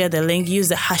guys to share the link. Use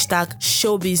the hashtag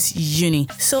Showbiz Uni.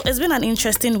 So it's been an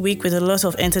interesting week with a lot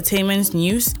of entertainment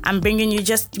news. I'm bringing you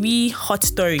just 3 hot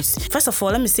stories. First of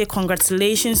all, let me say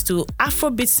congratulations to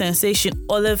Afrobeat sensation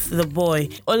Olive the Boy.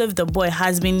 Olive the Boy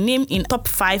has been named in top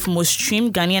 5 most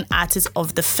streamed Ghanaian artists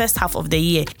of the first half of the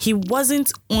year. He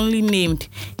wasn't only named,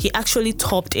 he actually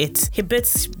topped it. He beat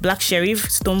Black Sherif,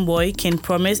 Stonebwoy, King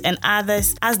Promise, and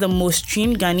others as the most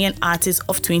streamed Ghanaian artist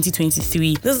of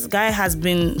 2023. This guy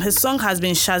his song has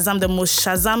been Shazam, the most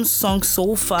Shazam song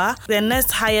so far. The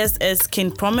next highest is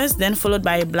King Promise, then followed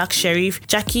by Black Sherif,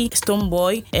 Jackie,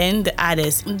 Stonebwoy, and the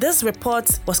others. This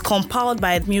report was compiled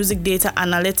by music data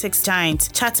analytics giant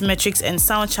Chartmetrics and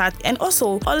Soundchart, and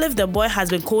also Olive the Boy has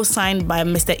been co-signed by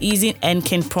Mr. Easy and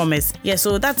King Promise. Yeah,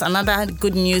 so that's another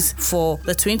good news for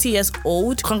the 20 years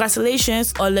old.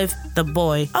 Congratulations, Olive the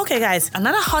Boy. Okay, guys,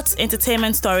 another hot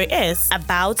entertainment story is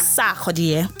about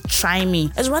Sarkodie, Try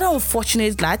Me. It's rather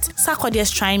unfortunate that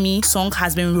Sarkodie's Try Me song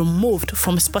has been removed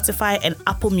from Spotify and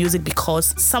Apple Music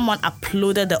because someone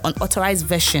uploaded the unauthorized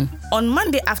version. On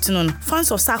Monday afternoon,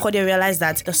 fans of Sarkodie realized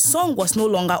that the song was no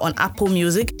longer on Apple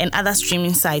Music and other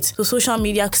streaming sites. So social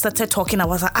media started talking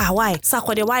about why?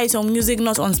 Sarkodie, why is your music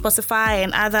not on Spotify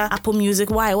and other Apple Music?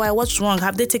 Why? What's wrong?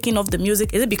 Have they taken off the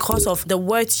music? Is it because of the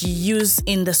words you use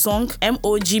in the song?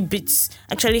 MOG Beats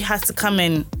actually has to come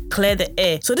and clear the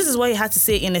air. So this is what he had to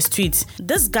say in his tweet.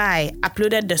 This guy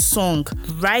uploaded the song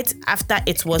right after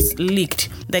it was leaked.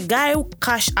 The guy who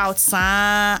cashed out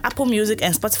Apple Music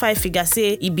and Spotify figure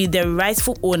say he be the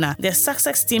rightful owner. The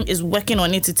success team is working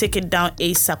on it to take it down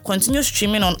ASAP. Continue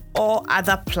streaming on all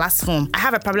other platforms. I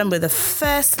have a problem with the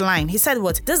first line. He said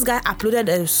what? This guy uploaded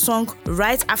a song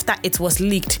right after it was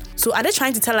leaked. So are they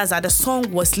trying to tell us that the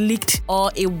song was leaked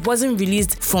or it wasn't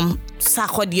released from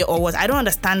Sarkodie or what? I don't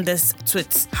understand this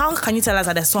tweet. How can you tell us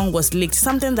that the song was leaked?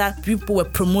 Something that people were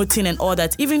promoting and all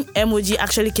that. Even MOG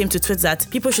actually came to tweet that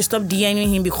people should stop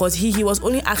DMing him because he was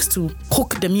only asked to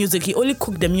cook the music. He only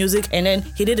cooked the music and then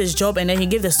he did his job and then he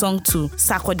gave the song to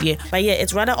Sarkodie. But yeah,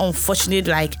 it's rather unfortunate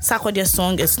like Sarkodie's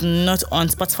song is not on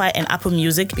Spotify and Apple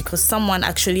Music because someone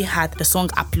actually had the song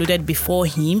uploaded before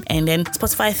him and then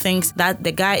Spotify thinks that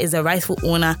the guy is the rightful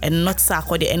owner and not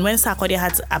Sarkodie. And when Sarkodie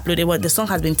had to upload it, the song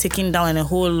has been taken down and a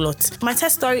whole lot. My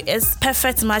test story is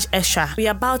Perfect Match Extra. We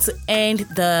are about to end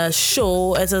the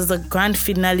show. It is the grand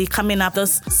finale coming up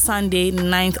this Sunday,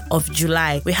 9th of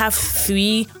July. We have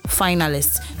 3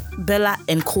 finalists: Bella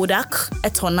and Kodak,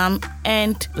 Etonam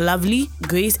and Lovely,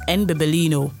 Grace and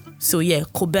Bebelino. So yeah,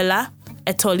 Kobella,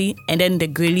 Etoli, and then the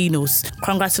Grelinos.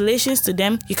 Congratulations to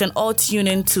them. You can all tune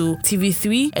in to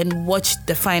TV3 and watch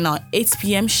the final 8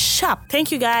 p.m. sharp.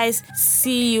 Thank you guys.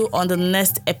 See you on the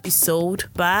next episode.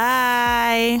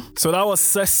 Bye. So that was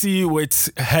Ceci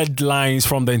with headlines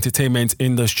from the entertainment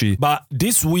industry. But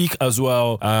this week as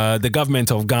well, the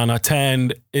government of Ghana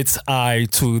turned its eye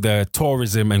to the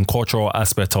tourism and cultural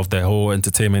aspect of the whole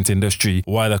entertainment industry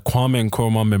while the Kwame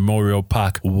Nkrumah Memorial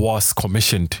Park was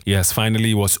commissioned. Yes,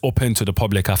 finally it was open to the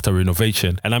public after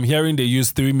renovation. And I'm hearing they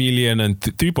used 3 million and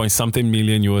 3 point something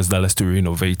million US dollars to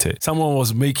renovate it. Someone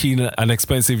was making an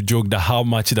expensive joke that how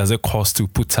much does it cost to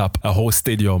put up a whole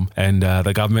stadium, and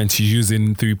the government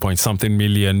using 3 point something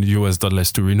million US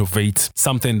dollars to renovate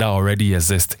something that already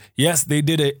exists. Yes, they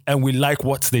did it and we like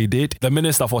what they did. The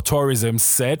Minister for Tourism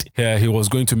said he was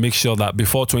going to make sure that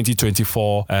before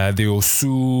 2024, the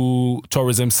Osu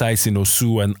tourism sites in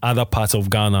Osu and other parts of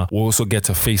Ghana will also get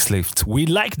a facelift. We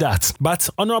like that.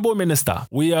 But Honorable Minister,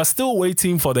 we are still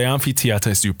waiting for the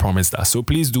amphitheaters you promised us. So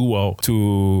please do well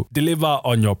to deliver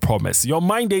on your promise. Your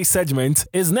Mind Day segment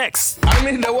is next. I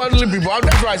mean the worldly people.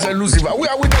 That's why I said Lucifer. We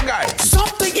are with the guy.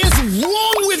 Something is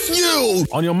wrong with you.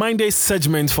 On your Mind Day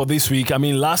segment for this week,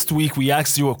 last week we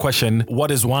asked you a question.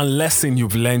 What is one lesson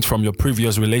you've learned from your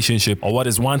previous relationship? Or what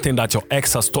is one thing that your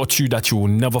ex has taught you that you will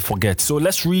never forget? So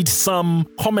let's read some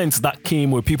comments that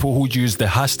came with people who used the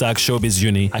hashtag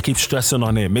ShowbizUni. I keep stressing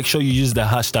on it. Make sure you use the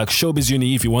hashtag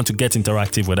ShowbizUni if you want to get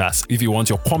interactive with us. If you want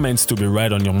your comments to be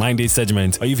read on your Mind Day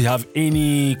segment, or if you have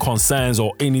any concerns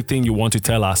or anything you want to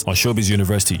tell us on Showbiz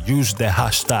University, use the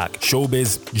hashtag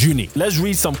ShowbizUni. Let's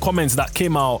read some comments that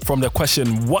came out from the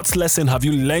question, what lesson have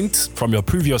you learned from your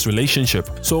previous relationship?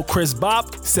 So Chris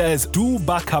Bab says, do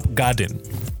backup garden.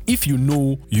 If you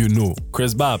know, you know.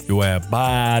 Chris Bab, you are a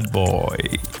bad boy.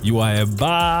 You are a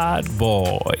bad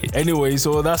boy. Anyway,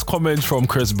 so that's comments from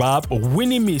Chris Bab.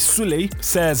 Winnie Me Sule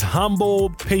says,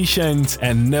 humble, patient,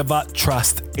 and never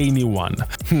trust anyone.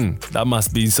 That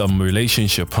must be some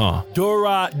relationship, huh?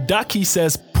 Dora Daki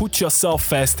says, put yourself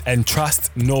first and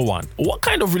trust no one. What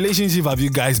kind of relationship have you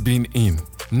guys been in?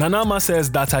 Nanama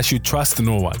says that I should trust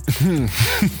no one.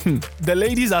 The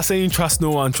ladies are saying trust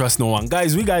no one, trust no one.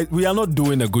 Guys, we are not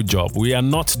doing a good job. We are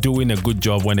not doing a good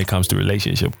job when it comes to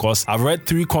relationship. Because I've read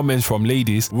 3 comments from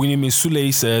ladies. Winnie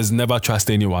Misule says never trust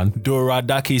anyone. Dora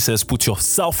Daki says put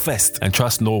yourself first and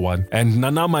trust no one. And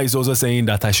Nanama is also saying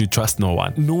that I should trust no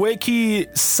one.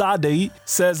 Nueki Sade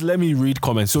says let me read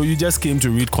comments. So you just came to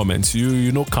read comments.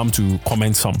 You not come to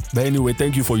comment some. But anyway,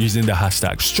 thank you for using the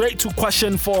hashtag. Straight to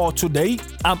question 4 today.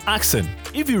 I'm asking,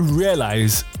 if you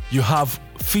realize you have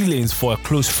feelings for a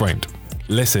close friend,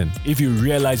 listen, if you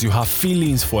realize you have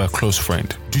feelings for a close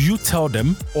friend, do you tell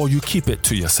them or you keep it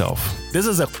to yourself? This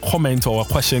is a comment or a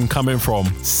question coming from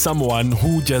someone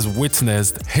who just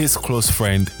witnessed his close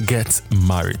friend get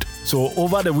married. So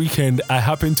over the weekend, I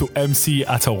happened to MC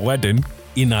at a wedding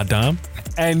in Adam,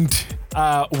 and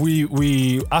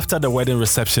we after the wedding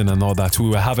reception and all that, we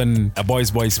were having a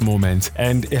boys moment,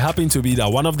 and it happened to be that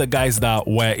one of the guys that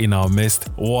were in our midst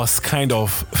was kind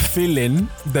of feeling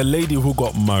the lady who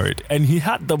got married, and he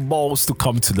had the balls to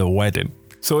come to the wedding.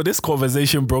 So this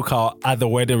conversation broke out at the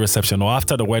wedding reception or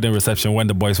after the wedding reception when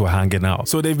the boys were hanging out.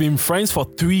 So they've been friends for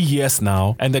 3 years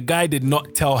now, and the guy did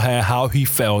not tell her how he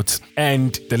felt,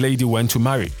 and the lady went to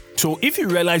marry. So if you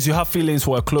realize you have feelings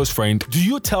for a close friend, do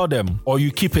you tell them or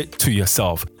you keep it to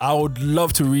yourself? I would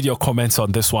love to read your comments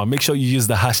on this one. Make sure you use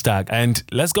the hashtag and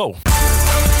let's go.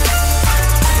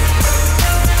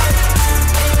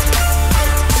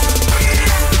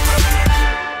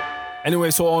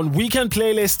 Anyway, so on Weekend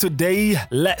Playlist today,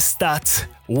 let's start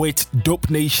with Dope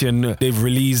Nation. They've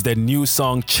released a new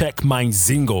song, Check My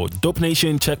Zingo. Dope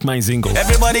Nation, Check My Zingo.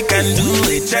 Everybody can do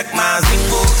it, check my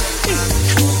zingo.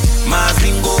 My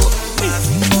zingo,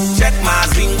 check my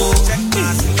zingo,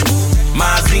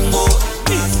 my zingo,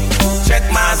 check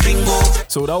my zingo.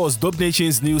 So that was Dope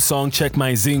Nation's new song, Check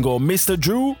My Zingo. Mr.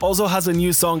 Drew also has a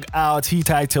new song out. He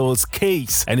titles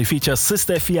Case, and it features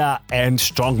Sister Fia and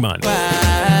Strongman.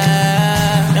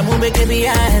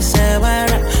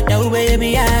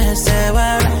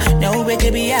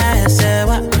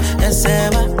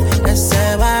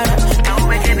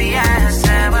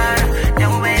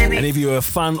 And if you're a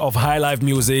fan of high life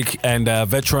music and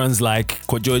veterans like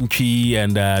Kojonchi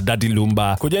and Daddy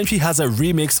Lumba, Kojonchi has a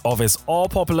remix of his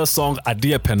all-popular song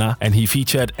Adia Pena, and he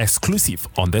featured exclusive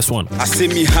on this one. I see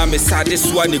me have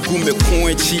this one gume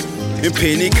koenchi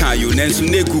mpeni kan yo nenso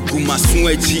ne gugu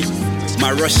masoachi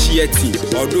ma rushieti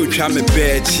odo twa me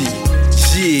bechi.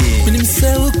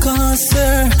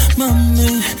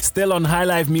 Still on high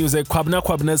life music, Kwabna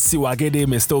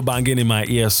Siwagede is still banging in my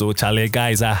ear. So Charlie,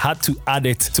 guys, I had to add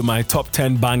it to my top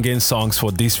 10 banging songs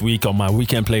for this week on my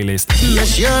weekend playlist.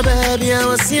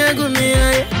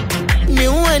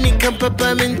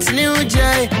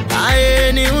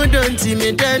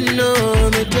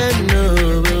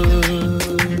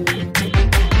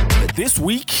 This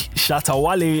week,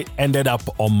 Shatawale ended up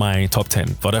on my top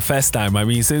 10 for the first time. I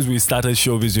mean, since we started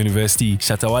Showbiz University,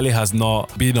 Shatawale has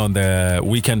not been on the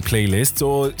weekend playlist.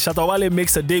 So Shatawale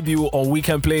makes a debut on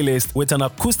weekend playlist with an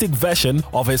acoustic version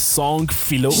of his song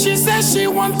Philo. She says she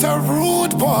wants a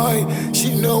rude boy.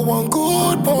 She know one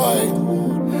good boy.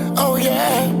 Oh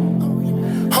yeah.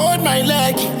 Hold my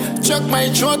leg, chuck my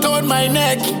throat on my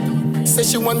neck. Say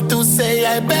she want to say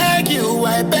I beg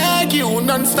you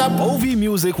non-stop. OV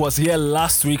Music was here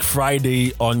last week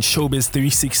Friday on Showbiz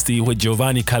 360 with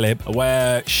Giovanni Caleb,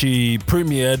 where she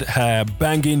premiered her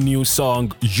banging new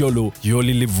song YOLO, You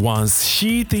Only Live Once.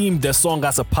 She themed the song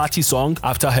as a party song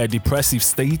after her depressive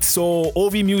state. So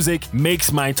OV Music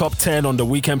makes my top 10 on the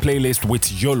weekend playlist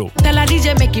with YOLO. Tell a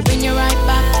DJ make it bring you right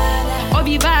back. OV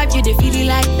vibe, you the feeling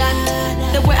like that.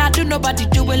 The way I do, nobody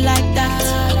do it like that.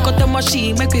 Got the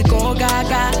machine, make it go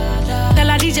gaga. Tell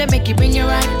a DJ make it bring you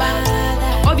right back.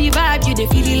 OV vibe, you the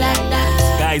feeling like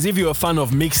that. Guys, if you're a fan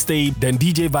of mixtape, then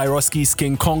DJ Viroski's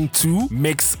King Kong 2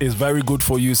 mix is very good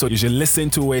for you, so you should listen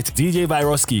to it. DJ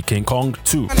Viroski, King Kong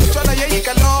 2.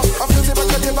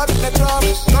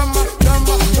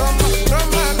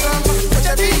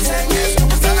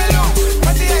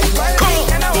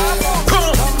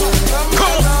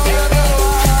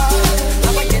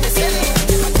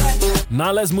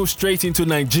 Now let's move straight into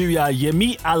Nigeria.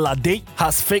 Yemi Alade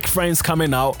has Fake Friends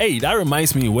coming out. Hey, that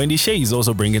reminds me, Wendy Shea is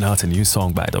also bringing out a new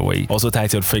song, by the way, also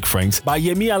titled Fake Friends. But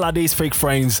Yemi Alade's Fake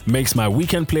Friends makes my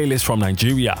weekend playlist from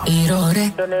Nigeria. If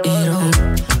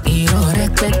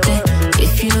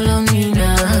you love me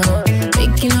now,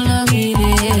 make you love me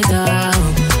later.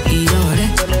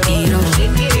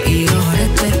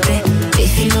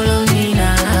 If you love me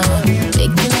now,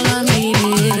 make you love me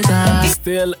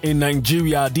later. still in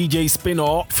Nigeria, DJ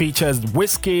Spinall features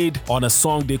Wizkid on a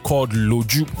song they called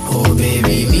Loju. Oh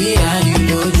baby, me and you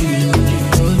Loju.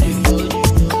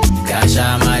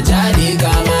 Kasha majadi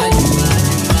kamadu.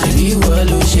 Shebi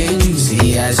walo shedu.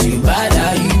 See as you bad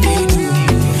how you do.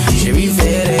 Shebi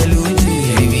fere Loju.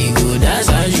 Shebi go dance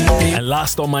and you. And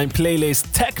last on my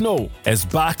playlist, Techno is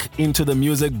back into the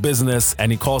music business,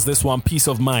 and he calls this one Peace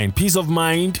of Mind. Peace of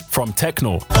Mind from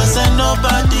Techno. Cause I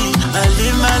nobody, I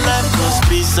live my life cause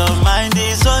peace of mind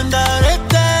is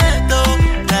underrated, though.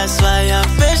 That's why I'm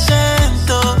patient,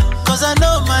 though. Cause I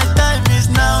know my time is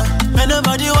now. May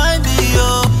nobody want me,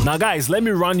 yo. Now guys, let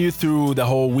me run you through the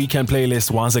whole weekend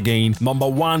playlist once again. Number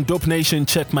 1, Dope Nation,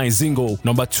 Check My Zingo.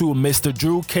 Number 2, Mr.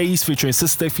 Drew Case featuring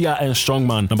Sistefia and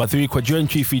Strongman. Number 3,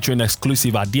 Quadrentry featuring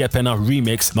exclusive Adia Pena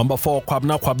remix. Number 4,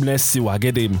 Kwabna Kwabne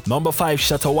Siwagedim. Number 5,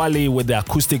 Shatawale with the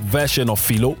acoustic version of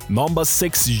Philo. Number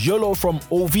 6, YOLO from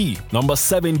OV. Number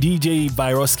 7, DJ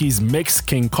Viroski's mix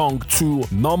King Kong 2.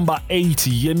 Number 8,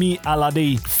 Yemi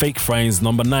Alade, Fake Friends.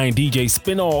 Number 9, DJ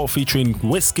Spinall featuring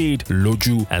Wizkid,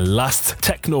 Loju. And last,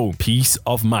 Techno, Peace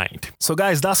of Mind. So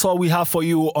guys, that's all we have for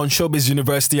you on Showbiz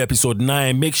University episode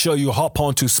 9. Make sure you hop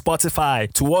on to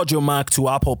Spotify, to Audiomack, to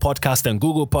Apple Podcast and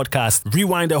Google Podcast.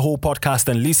 Rewind the whole podcast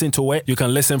and listen to it. You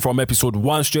can listen from episode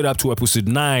 1 straight up to episode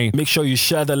 9. Make sure you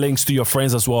share the links to your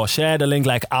friends as well. Share the link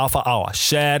like Alpha Hour.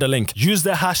 Share the link. Use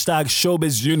the hashtag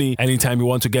ShowbizUni anytime you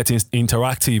want to get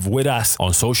interactive with us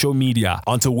on social media.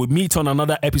 Until we meet on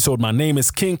another episode, my name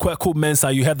is King Kwaku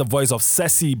Mensa. You heard the voice of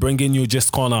Ceci bringing you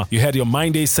Just Corner. You heard your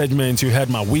Mind Day segment. You heard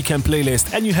my weekend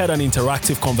playlist. And you had an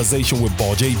interactive conversation with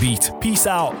Ball J Beat. Peace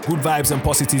out. Good vibes and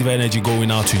positive energy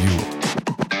going out to you.